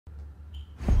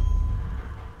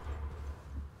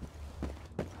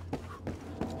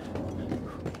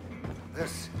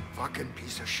fucking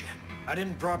piece of shit. I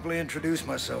didn't properly introduce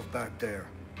myself back there.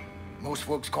 Most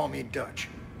folks call me Dutch.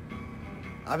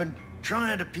 I've been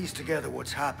trying to piece together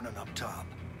what's happening up top.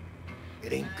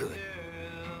 It ain't good.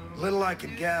 Little I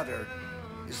can gather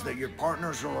is that your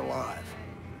partners are alive.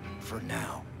 For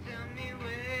now.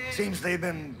 Seems they've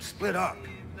been split up.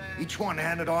 Each one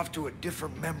handed off to a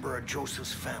different member of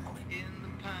Joseph's family.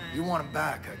 You want them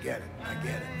back, I get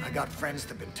it. I got friends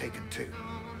that've been taken too.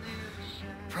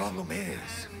 Problem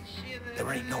is, there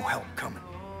ain't no help coming.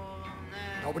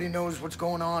 Nobody knows what's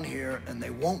going on here, and they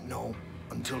won't know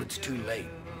until it's too late.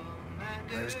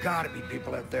 There's gotta be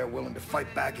people out there willing to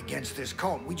fight back against this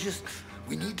cult. We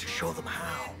need to show them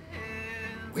how.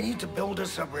 We need to build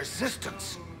us a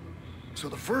resistance. So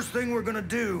the first thing we're gonna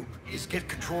do is get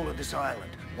control of this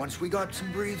island. Once we got some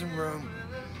breathing room,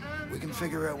 we can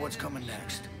figure out what's coming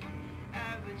next.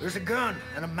 There's a gun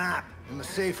and a map in the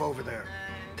safe over there.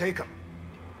 Take them.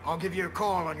 I'll give you a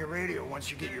call on your radio once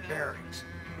you get your bearings.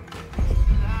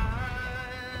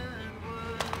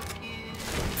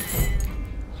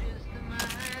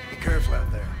 Be careful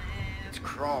out there. It's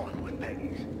crawling with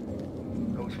Peggy's.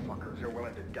 Those fuckers are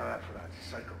willing to die for that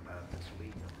psychopath that's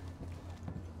leading them.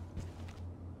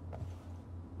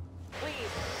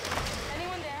 Please,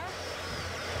 anyone there?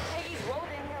 Peggy's rolled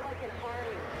in here like an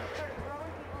army. Started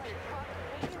throwing people in trucks,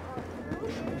 taking her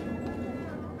food.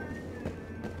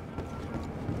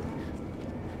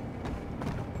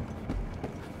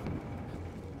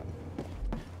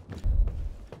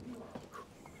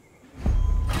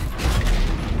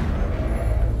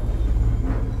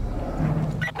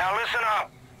 Now listen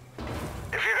up.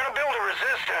 If you're gonna build a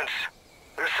resistance,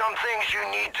 there's some things you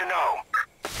need to know.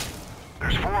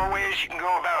 There's 4 ways you can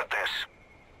go about this.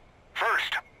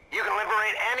 First, you can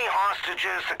liberate any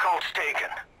hostages the cult's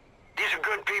taken. These are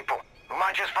good people who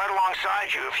might just fight alongside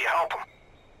you if you help them.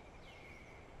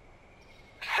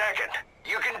 Second,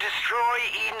 you can destroy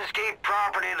Eden's Gate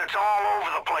property that's all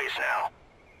over the place now.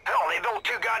 Hell, they built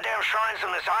 2 goddamn shrines on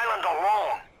this island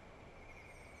alone.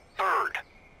 Third,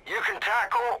 you can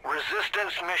tackle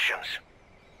resistance missions.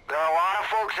 There are a lot of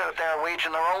folks out there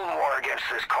waging their own war against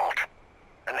this cult,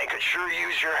 and they could sure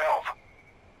use your help.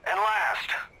 And last,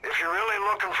 if you're really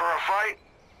looking for a fight,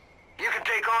 you can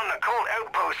take on the cult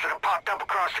outposts that have popped up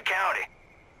across the county.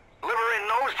 Liberating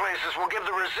those places will give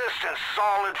the resistance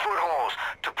solid footholds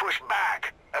to push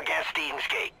back against Eden's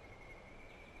Gate.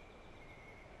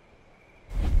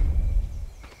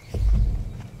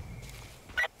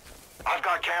 I've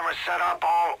got cameras set up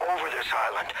all over this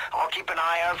island. I'll keep an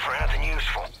eye out for anything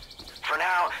useful. For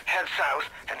now, head south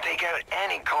and take out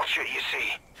any cult shit you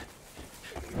see.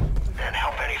 And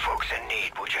help any folks in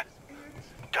need, would you?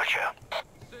 Dutch out.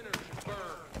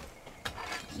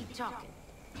 Keep talking.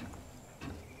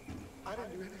 I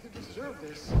didn't do anything to deserve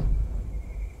this.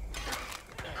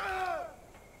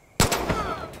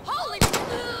 Holy!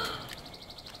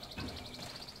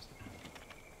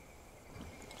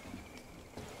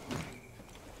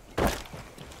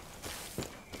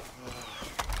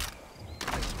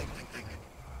 Think.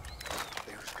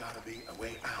 There's gotta be a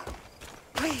way out.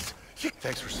 Please!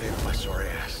 Thanks for saving my sorry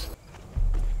ass.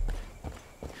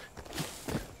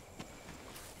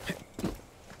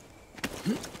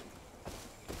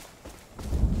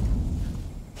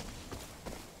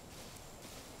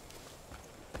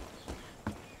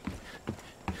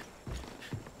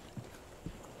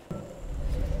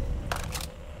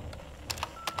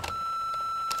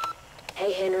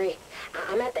 Hey, Henry.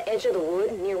 I'm at the edge of the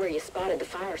wood near where you spotted the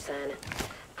fire sign.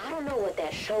 I don't know what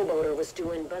that showboater was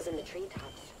doing buzzing the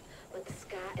treetops, but the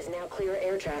sky is now clear of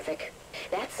air traffic.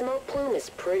 That smoke plume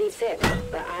is pretty thick,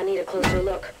 but I need a closer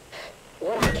look.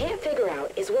 What I can't figure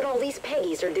out is what all these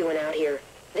Peggies are doing out here.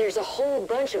 There's a whole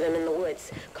bunch of them in the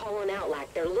woods, calling out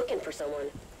like they're looking for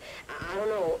someone. I don't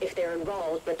know if they're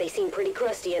involved, but they seem pretty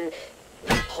crusty and...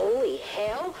 Holy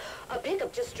hell! A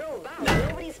pickup just drove by with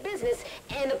nobody's business,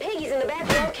 and the Peggies in the back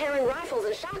are all carrying rifles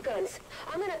and shotguns.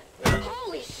 I'm gonna...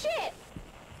 Holy shit!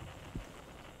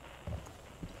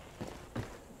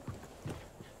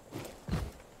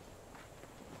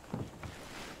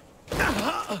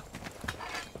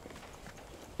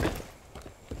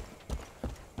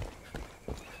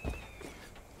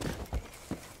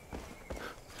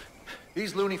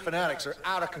 These loony fanatics are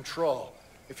out of control.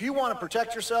 If you want to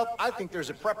protect yourself, I think there's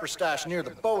a prepper stash near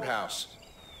the boathouse.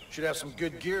 Should have some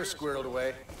good gear squirreled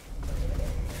away.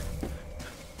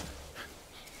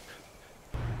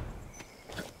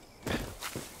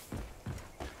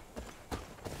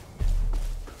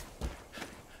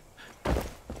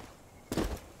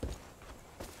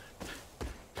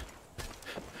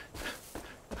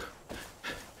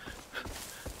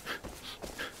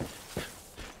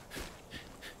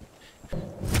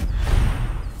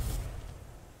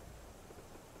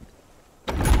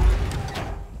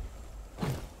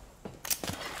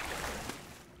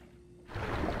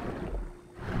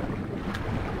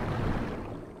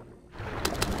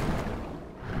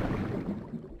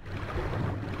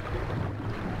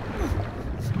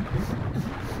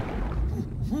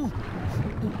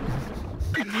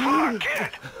 kid!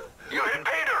 You hit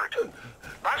pay dirt!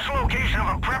 That's the location of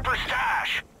a prepper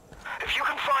stash. If you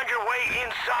can find your way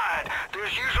inside,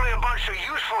 there's usually a bunch of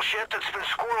useful shit that's been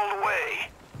squirreled away.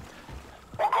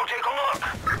 Or go take a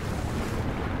look.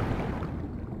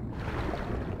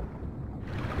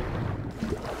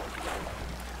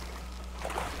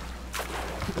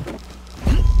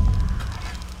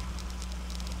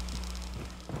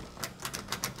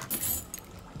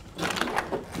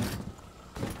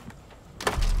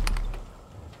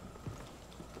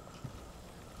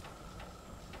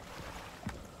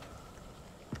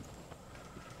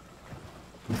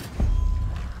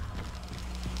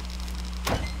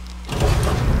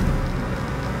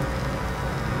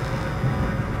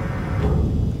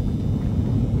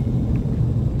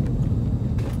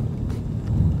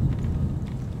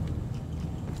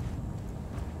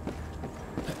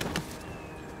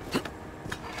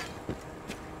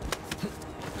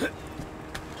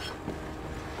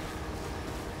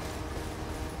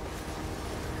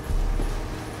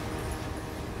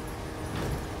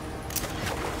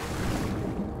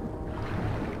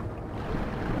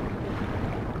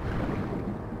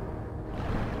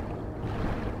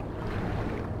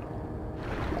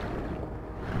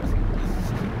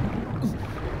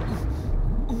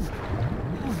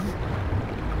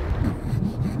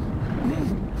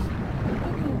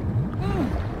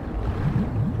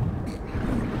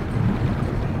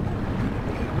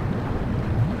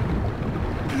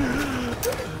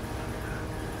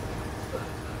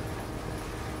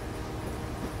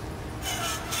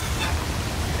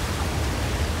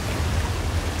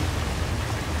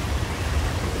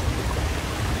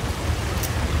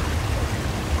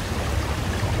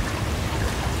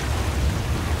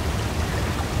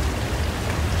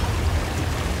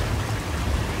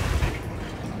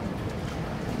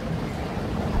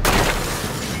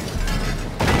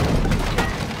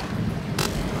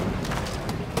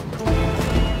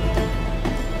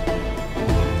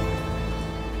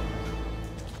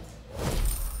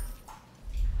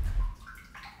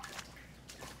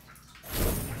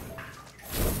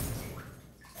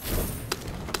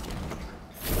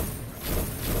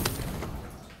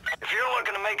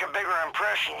 Make a bigger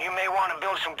impression, you may want to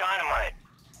build some dynamite.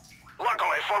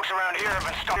 Luckily, folks around here have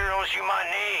installed materials you might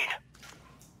need.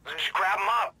 So just grab them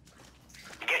up.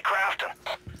 Get crafting.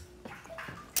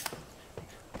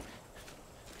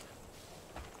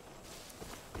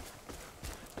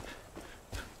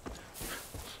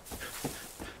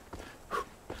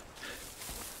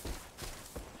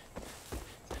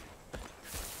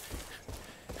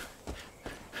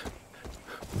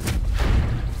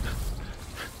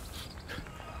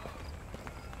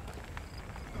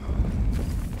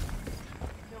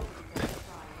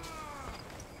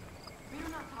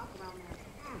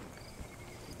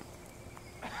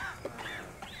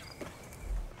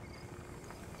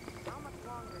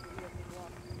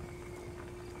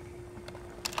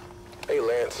 Hey,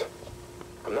 Lance.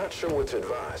 I'm not sure what to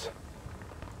advise.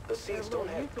 The Seeds don't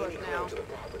have any claim to the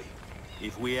property.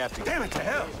 If we have to... Damn it to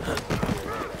hell!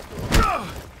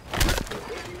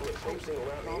 People are traipsing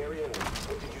around the area and,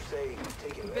 what did you say,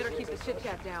 taking You better keep the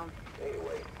chit-chat down.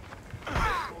 Anyway.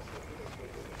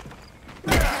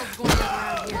 What's going on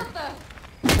around here?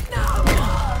 No!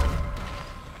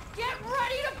 Get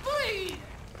ready to bleed!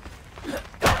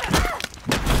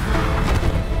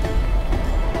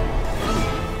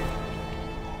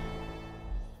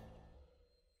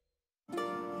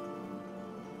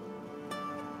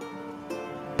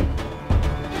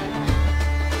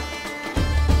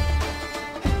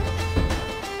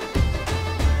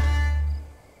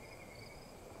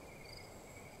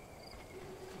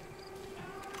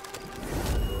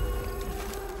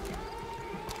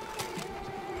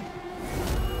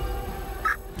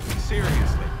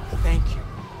 Seriously, thank you.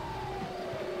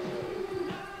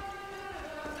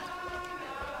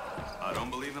 I don't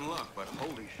believe in luck, but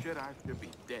holy shit, I should be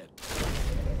dead.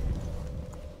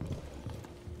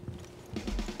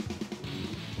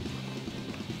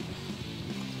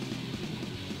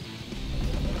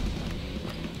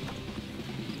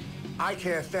 I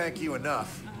can't thank you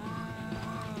enough.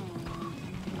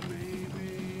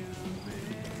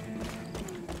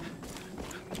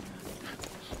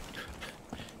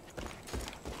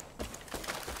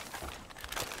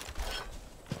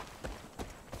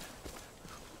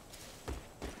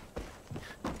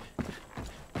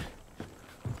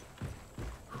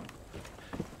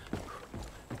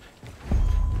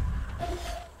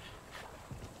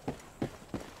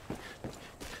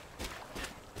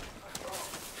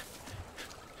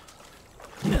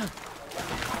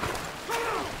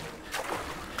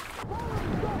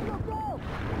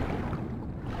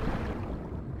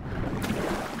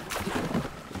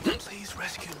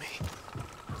 rescue me.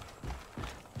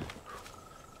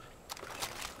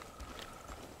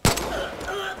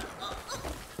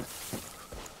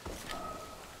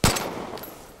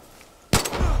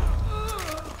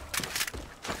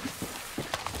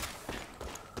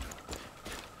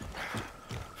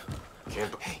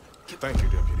 Hey, thank you,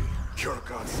 Deputy. You're a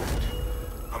godsend.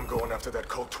 I'm going after that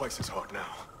cult twice as hard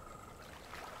now.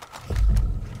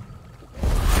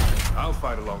 I'll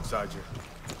fight alongside you.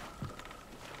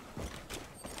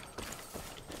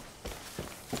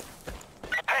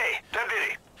 Hey,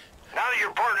 Deputy. Now that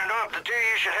you're partnered up, the two of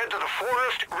you should head to the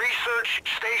Forest Research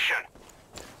Station.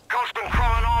 Cult's been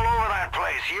crawling all over that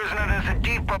place, using it as a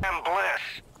depot and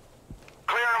bliss.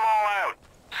 Clear them all out.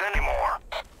 Send me more.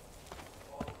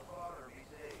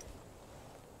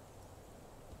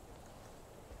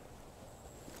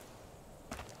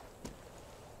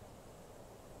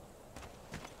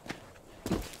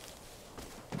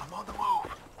 I'm on the move.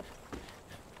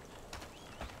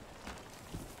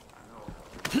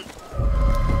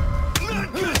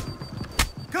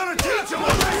 Gonna teach him a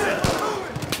lesson!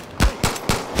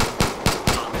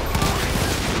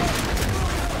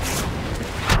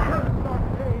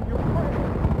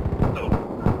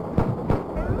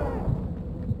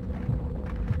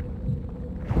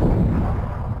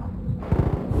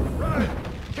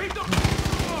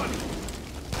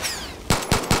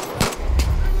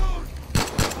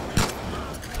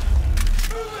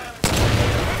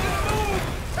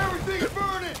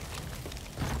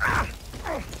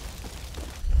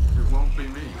 It won't be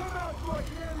me.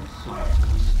 Someone's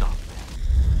gonna stop them.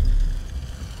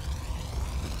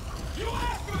 You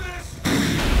asked for this!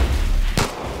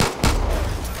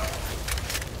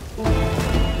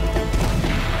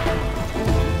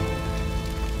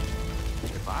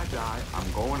 If I die,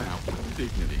 I'm going out with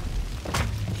dignity.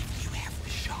 You have the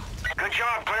shot. Good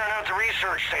job clearing out the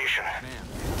research station.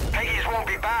 Man, Peggy's won't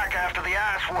be back after the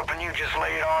ass whooping you just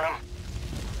laid on him.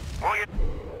 While you're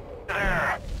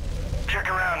there, check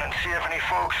around and see if any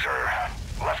folks are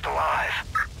left alive.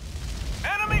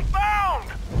 Enemy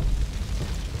found!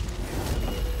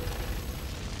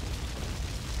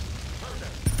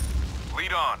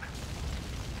 Lead on.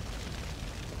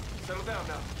 Settle down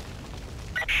now.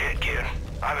 Shit, kid.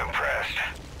 I'm impressed.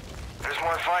 There's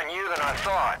more fighting you than I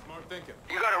thought. Smart thinking.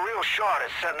 You got a real shot at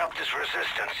setting up this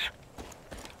resistance.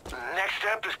 Next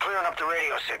step is clearing up the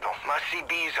radio signal. My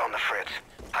CB's on the fritz.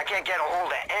 I can't get a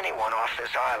hold of anyone off this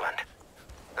island.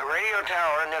 The radio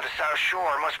tower near the south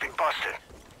shore must be busted.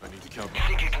 I need to count. You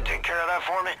think you can take care of that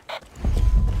for me?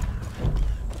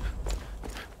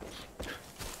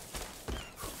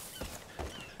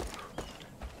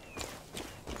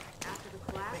 After the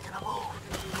collapse, Making a move.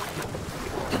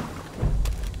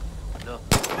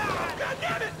 God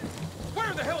damn it!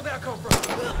 Where the hell did that come from?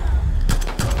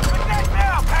 Attack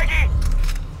now, Peggy!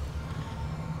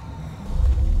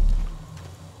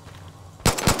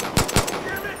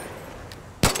 Damn it!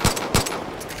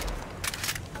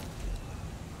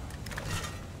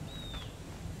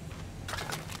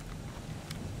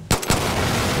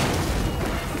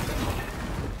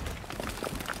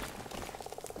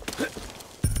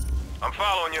 I'm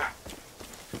following you.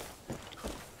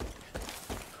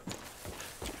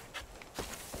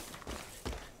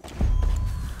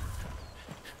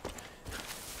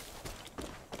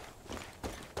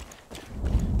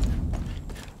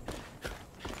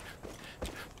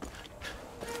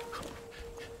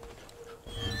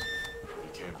 You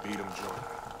can't beat them, Joe.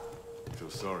 I feel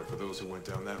sorry for those who went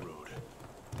down that road.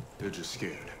 They're just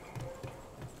scared.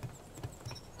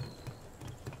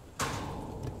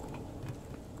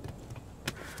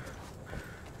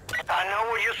 I know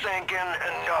what you're thinking,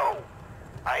 and no.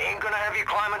 I ain't gonna have you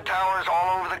climbing towers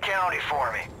all over the county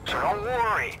for me, so don't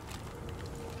worry.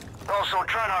 Also,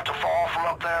 try not to fall from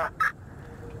up there.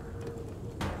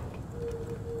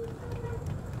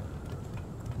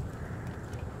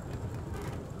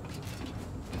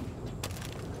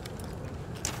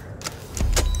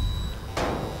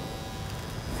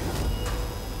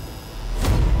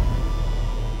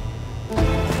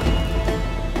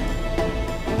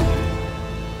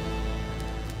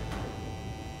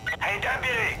 Hey,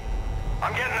 Deputy.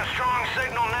 I'm getting a strong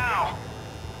signal now.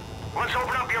 Let's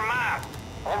open up your map.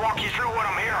 I'll walk you through what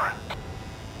I'm hearing.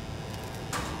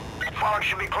 Fog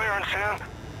should be clearing soon,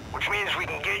 which means we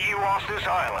can get you off this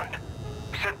island.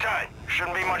 Sit tight.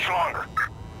 Shouldn't be much longer.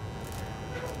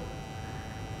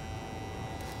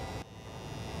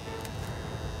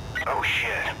 Oh,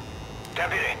 shit.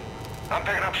 Deputy, I'm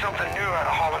picking up something new out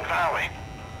of Holland Valley.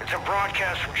 It's a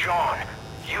broadcast from John.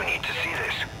 You need to see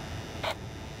this.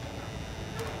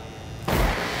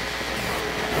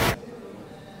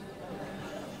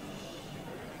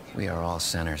 We are all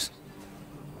sinners.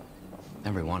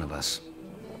 Every one of us.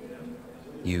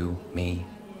 You, me.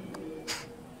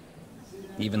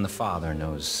 Even the Father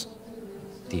knows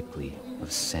deeply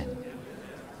of sin.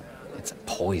 It's a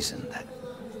poison that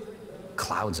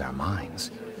clouds our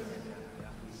minds.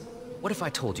 What if I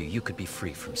told you you could be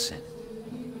free from sin?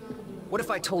 What if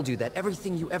I told you that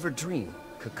everything you ever dreamed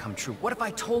could come true? What if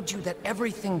I told you that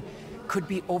everything could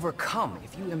be overcome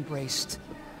if you embraced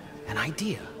an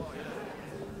idea?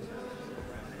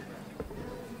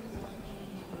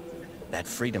 That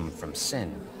freedom from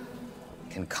sin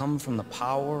can come from the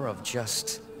power of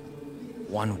just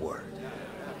one word.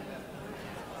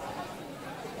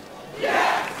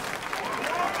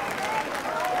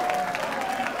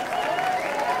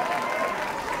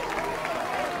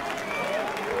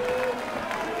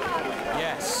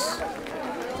 Yes.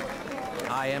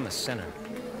 I am a sinner.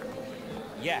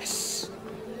 Yes.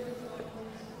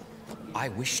 I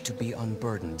wish to be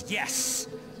unburdened. Yes.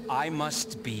 I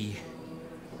must be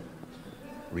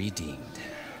redeemed.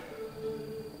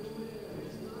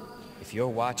 If you're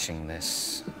watching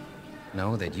this,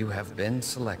 know that you have been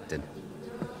selected.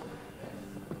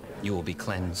 You will be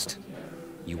cleansed.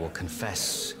 You will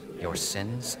confess your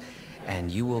sins, and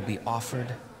you will be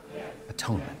offered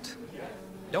atonement.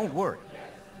 Don't worry.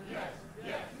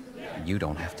 You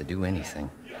don't have to do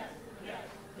anything.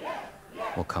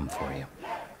 We'll come for you.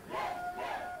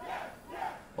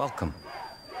 Welcome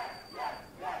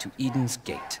to Eden's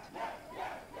Gate.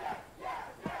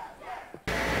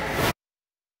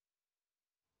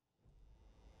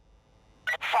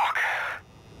 Fuck.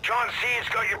 John C's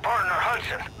got your partner,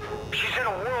 Hudson. She's in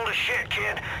a world of shit,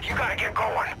 kid. You gotta get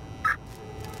going.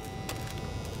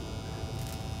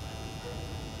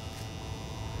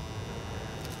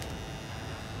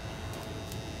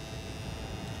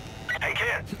 Hey,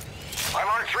 kid. I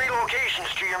marked 3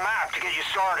 locations to your map to get you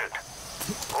started.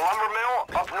 The lumber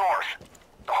mill up north,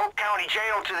 the Hope County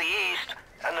Jail to the east,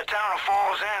 and the town of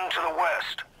Falls End to the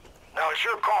west. Now, it's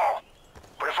your call,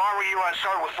 but if I were you, I'd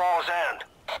start with Falls End.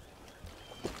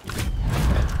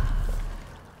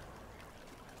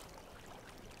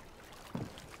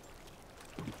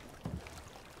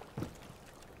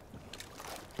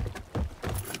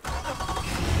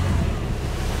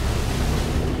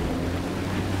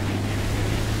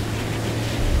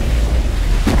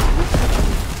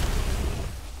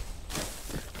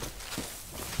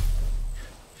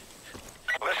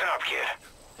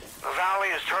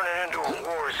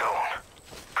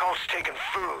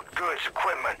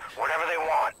 Equipment, whatever they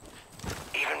want.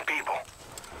 Even people.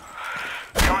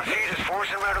 John C's is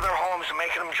forcing them out of their homes and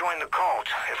making them join the cult.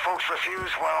 If folks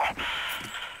refuse, well,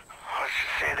 let's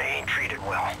just say they ain't treated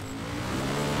well.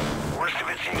 Worst of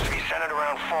it seems to be centered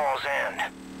around Falls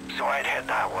End, so I'd head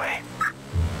that way.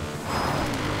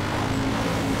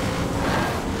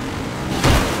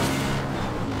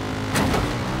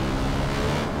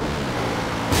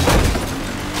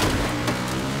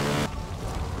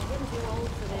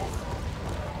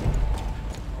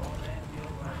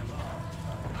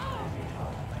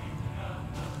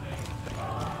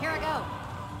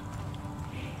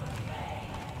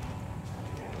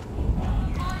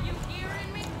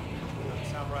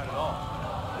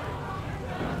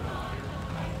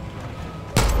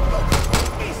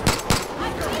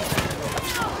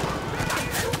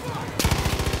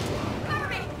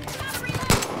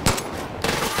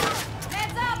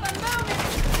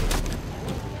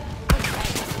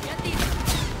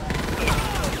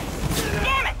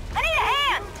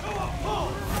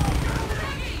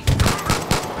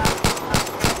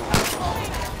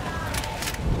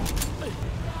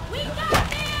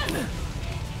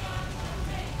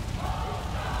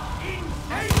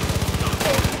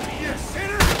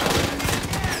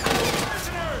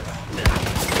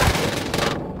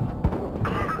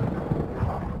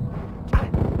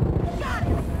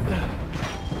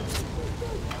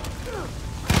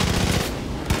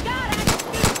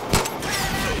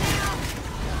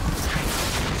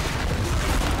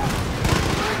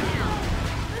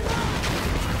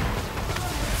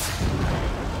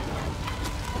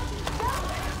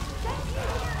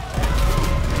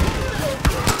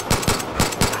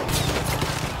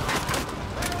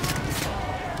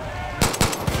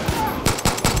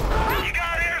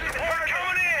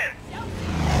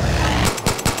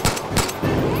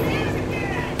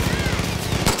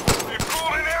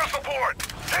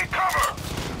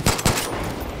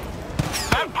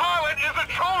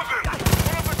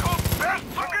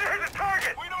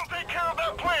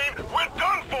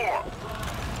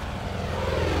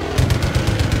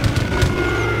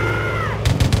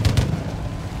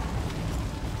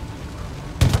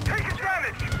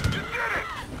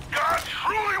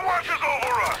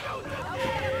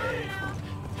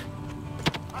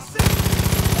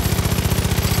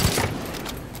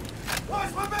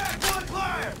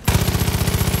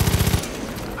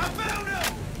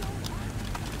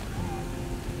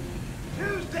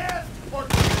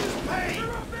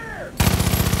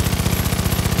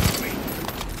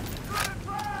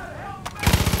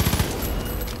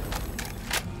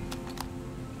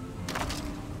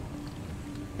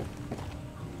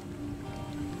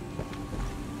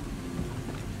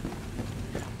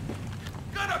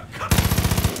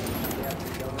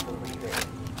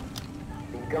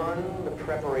 begun the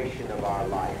preparation of our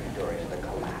life during the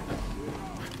collapse.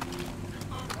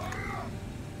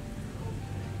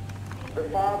 The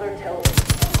Father tells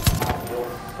us I will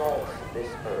salt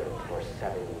this earth for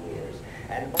 7 years,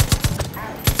 and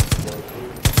after will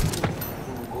give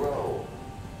to grow.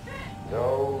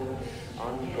 Those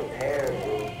unprepared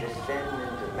will descend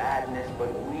into madness,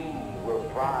 but we will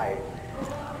thrive,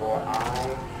 for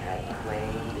I have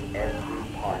claimed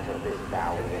every part of this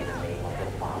valley in the name of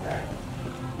the Father.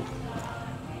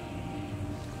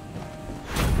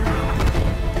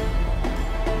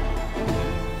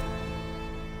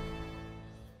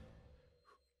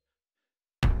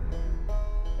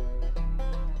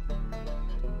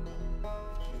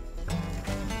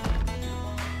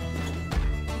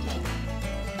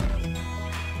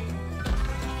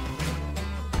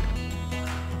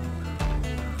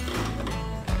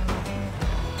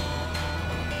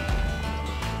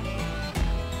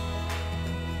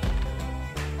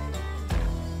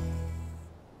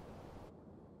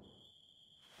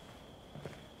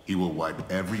 He will wipe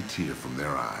every tear from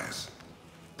their eyes.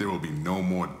 There will be no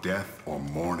more death or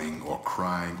mourning or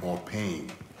crying or pain.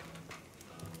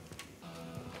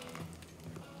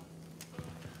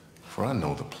 For I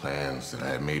know the plans that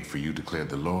I have made for you, declared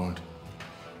the Lord.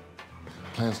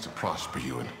 Plans to prosper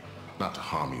you and not to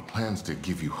harm you. Plans to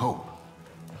give you hope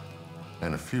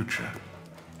and a future.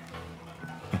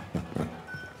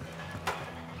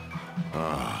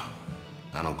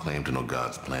 I don't claim to know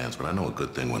God's plans, but I know a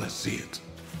good thing when I see it.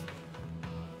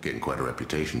 Getting quite a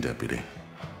reputation, Deputy.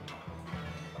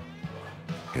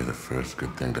 You're the first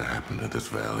good thing to happen to this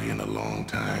valley in a long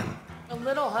time. A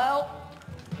little help.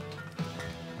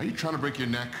 Are you trying to break your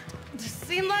neck? Just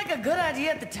seemed like a good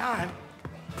idea at the time.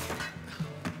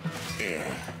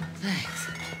 Yeah. Thanks.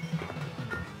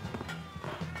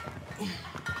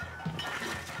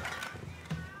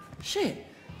 Shit.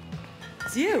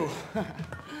 It's you.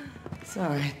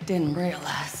 Sorry, didn't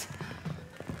realize.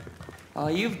 All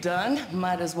you've done,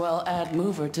 might as well add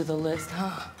Mover to the list,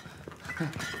 huh? I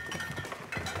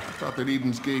thought that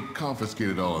Eden's Gate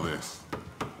confiscated all of this.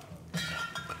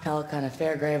 Hell kind of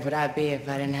fair grave would I be if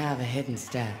I didn't have a hidden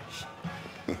stash.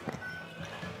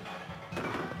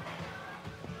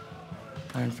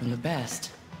 Learn from the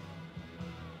best.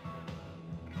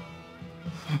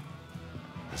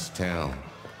 This town,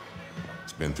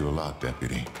 it's been through a lot,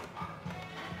 Deputy.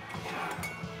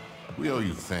 We owe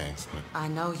you thanks, but... I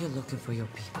know you're looking for your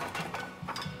people.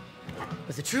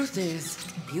 But the truth is,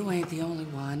 you ain't the only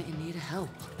one in need of help.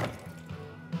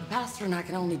 The pastor and I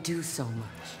can only do so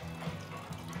much.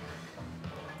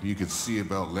 If you could see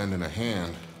about lending a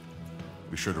hand,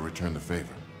 be sure to return the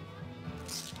favor.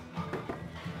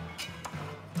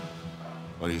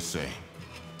 What do you say?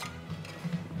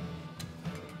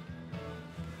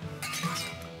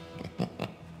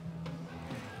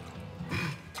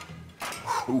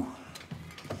 Ooh.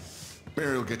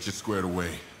 Barry will get you squared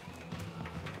away.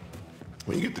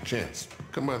 When you get the chance,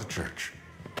 come by the church.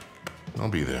 I'll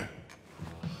be there.